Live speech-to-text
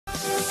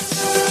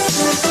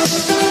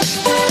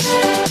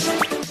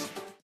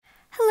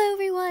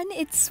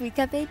it's Sweet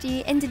Cup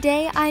AG, and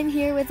today I'm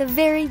here with a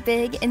very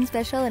big and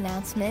special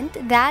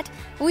announcement that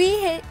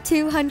we hit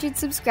 200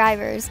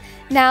 subscribers.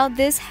 Now,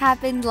 this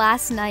happened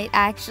last night,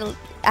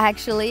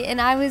 actually, and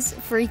I was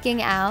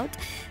freaking out,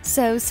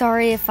 so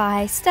sorry if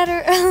I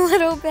stutter a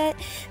little bit,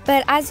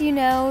 but as you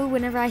know,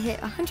 whenever I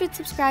hit 100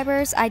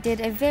 subscribers, I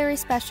did a very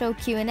special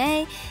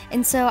Q&A,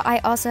 and so I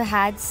also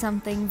had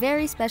something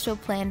very special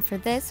planned for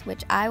this,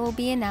 which I will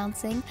be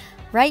announcing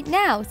right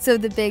now. So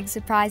the big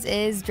surprise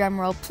is,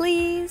 drumroll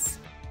please,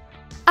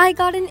 I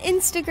got an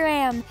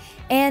Instagram,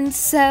 and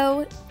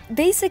so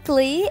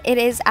basically it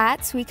is at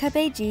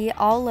SweetCupAG,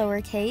 all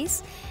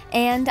lowercase,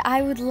 and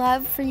I would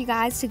love for you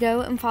guys to go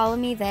and follow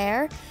me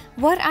there.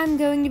 What I'm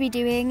going to be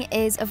doing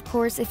is, of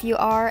course, if you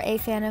are a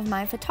fan of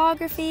my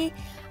photography,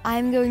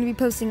 I'm going to be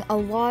posting a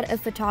lot of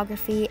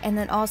photography and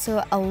then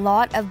also a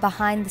lot of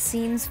behind the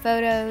scenes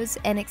photos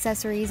and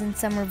accessories and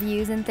some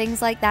reviews and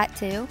things like that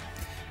too.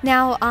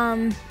 Now,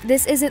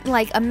 this isn't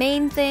like a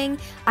main thing,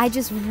 I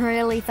just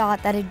really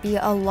thought that it'd be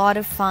a lot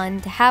of fun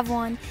to have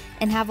one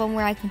and have one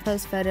where I can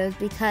post photos,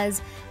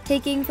 because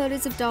taking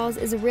photos of dolls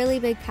is a really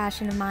big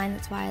passion of mine.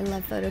 That's why I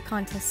love photo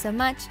contests so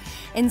much.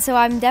 And so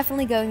I'm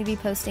definitely going to be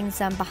posting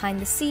some behind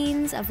the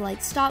scenes of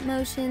like stop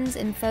motions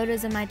and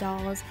photos of my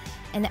dolls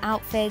and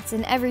outfits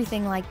and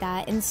everything like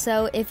that. And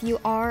so if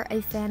you are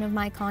a fan of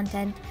my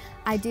content,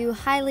 I do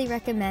highly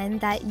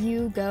recommend that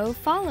you go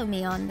follow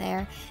me on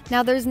there.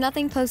 Now, there's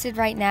nothing posted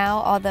right now,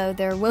 although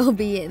there will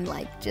be in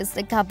like just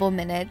a couple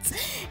minutes.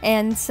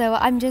 And so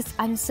I'm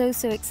so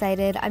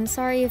excited. I'm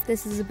sorry if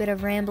this is a bit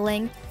of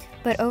rambling,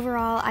 but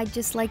overall, I'd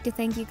just like to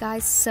thank you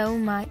guys so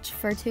much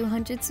for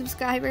 200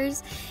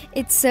 subscribers.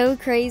 It's so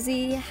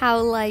crazy how,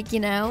 like, you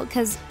know,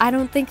 because I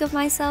don't think of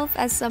myself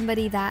as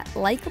somebody that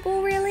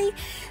likable, really.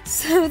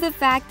 So the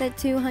fact that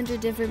 200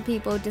 different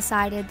people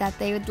decided that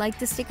they would like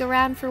to stick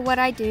around for what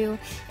I do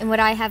and what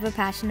I have a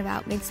passion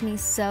about makes me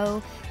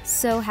so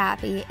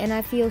happy. And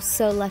I feel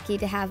so lucky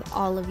to have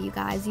all of you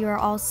guys. You are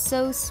all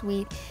so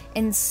sweet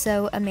and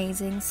so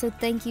amazing. So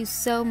thank you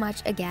so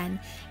much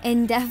again.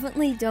 And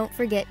definitely don't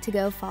forget to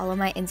go follow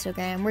my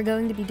Instagram. We're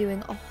going to be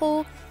doing a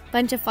whole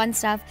bunch of fun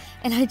stuff,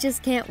 and I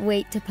just can't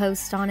wait to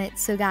post on it.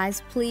 So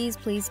guys, please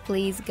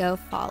go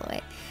follow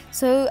it.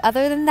 So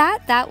other than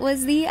that, that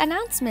was the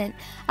announcement.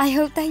 I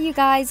hope that you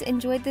guys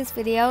enjoyed this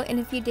video, and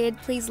if you did,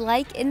 please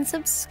like and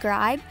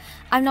subscribe.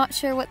 I'm not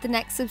sure what the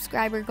next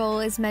subscriber goal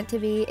is meant to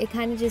be. It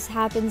kind of just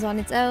happens on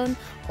its own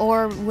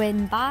or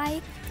when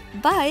by,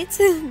 but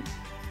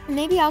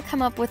maybe I'll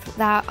come up with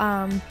that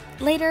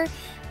later.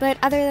 But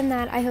other than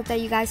that, I hope that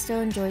you guys still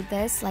enjoyed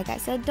this. Like I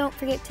said, don't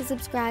forget to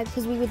subscribe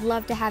because we would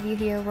love to have you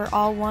here. We're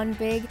all one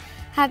big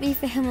happy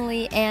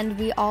family, and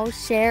we all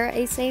share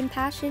a same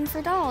passion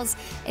for dolls.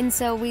 And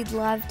so we'd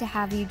love to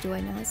have you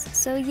join us.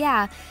 So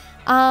yeah,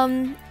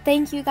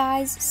 thank you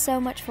guys so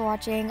much for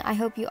watching. I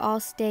hope you all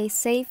stay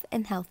safe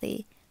and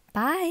healthy.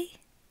 Bye!